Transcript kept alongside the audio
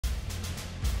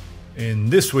In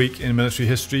this week in military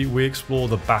history, we explore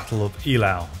the Battle of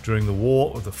Eylau during the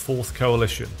War of the Fourth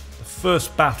Coalition, the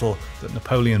first battle that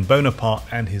Napoleon Bonaparte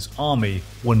and his army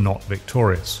were not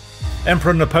victorious.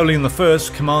 Emperor Napoleon I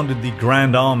commanded the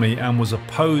Grand Army and was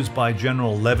opposed by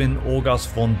General Levin August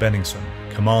von Bennigsen,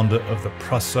 commander of the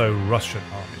Prusso-Russian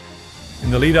army.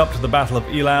 In the lead up to the Battle of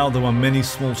Eylau, there were many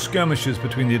small skirmishes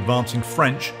between the advancing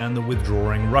French and the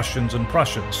withdrawing Russians and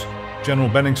Prussians. General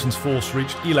Bennigsen's force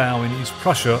reached Eylau in East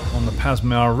Prussia on the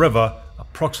Pasmar River,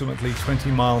 approximately 20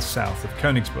 miles south of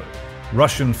Konigsberg.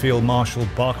 Russian Field Marshal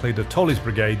Barclay de Tolly's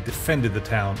brigade defended the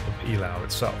town of Eylau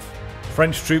itself.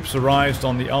 French troops arrived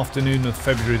on the afternoon of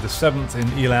February the 7th in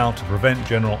Eylau to prevent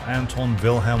General Anton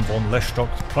Wilhelm von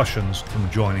Lestocq's Prussians from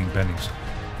joining Bennigsen.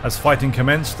 As fighting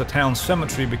commenced, the town's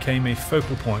cemetery became a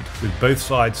focal point, with both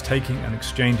sides taking and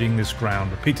exchanging this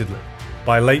ground repeatedly.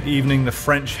 By late evening, the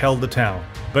French held the town.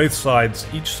 Both sides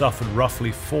each suffered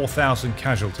roughly 4,000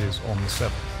 casualties on the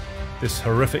 7th. This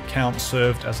horrific count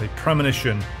served as a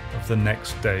premonition of the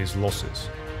next day's losses.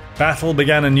 Battle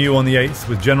began anew on the 8th,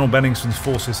 with General Bennigsen's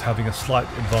forces having a slight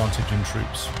advantage in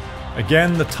troops.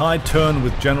 Again, the tide turned,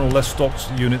 with General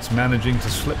Lestocq's units managing to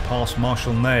slip past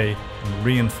Marshal Ney and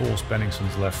reinforce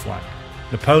Bennigsen's left flank.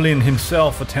 Napoleon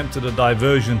himself attempted a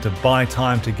diversion to buy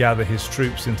time to gather his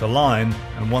troops into line,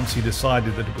 and once he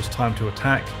decided that it was time to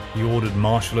attack, he ordered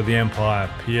Marshal of the Empire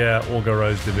Pierre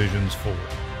Augereau's divisions forward.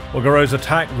 Augereau's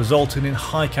attack resulted in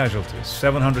high casualties,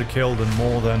 700 killed and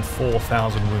more than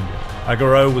 4,000 wounded.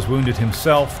 Augereau was wounded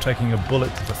himself, taking a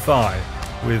bullet to the thigh.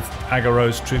 With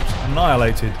Augereau's troops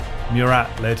annihilated,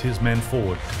 Murat led his men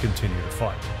forward to continue the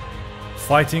fight.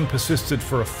 Fighting persisted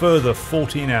for a further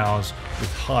 14 hours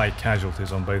with high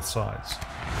casualties on both sides.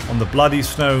 On the bloody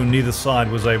snow, neither side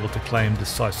was able to claim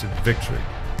decisive victory.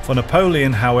 For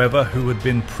Napoleon, however, who had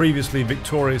been previously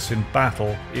victorious in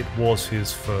battle, it was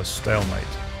his first stalemate.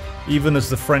 Even as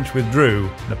the French withdrew,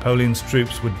 Napoleon's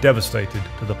troops were devastated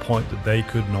to the point that they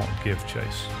could not give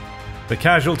chase. The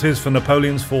casualties for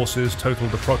Napoleon's forces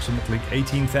totaled approximately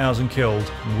 18,000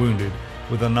 killed and wounded,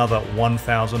 with another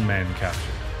 1,000 men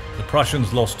captured. The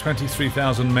Prussians lost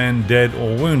 23,000 men dead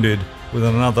or wounded, with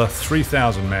another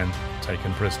 3,000 men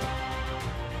taken prisoner.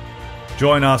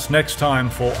 Join us next time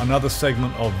for another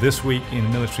segment of This Week in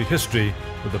Military History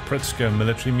with the Pritzker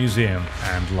Military Museum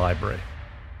and Library.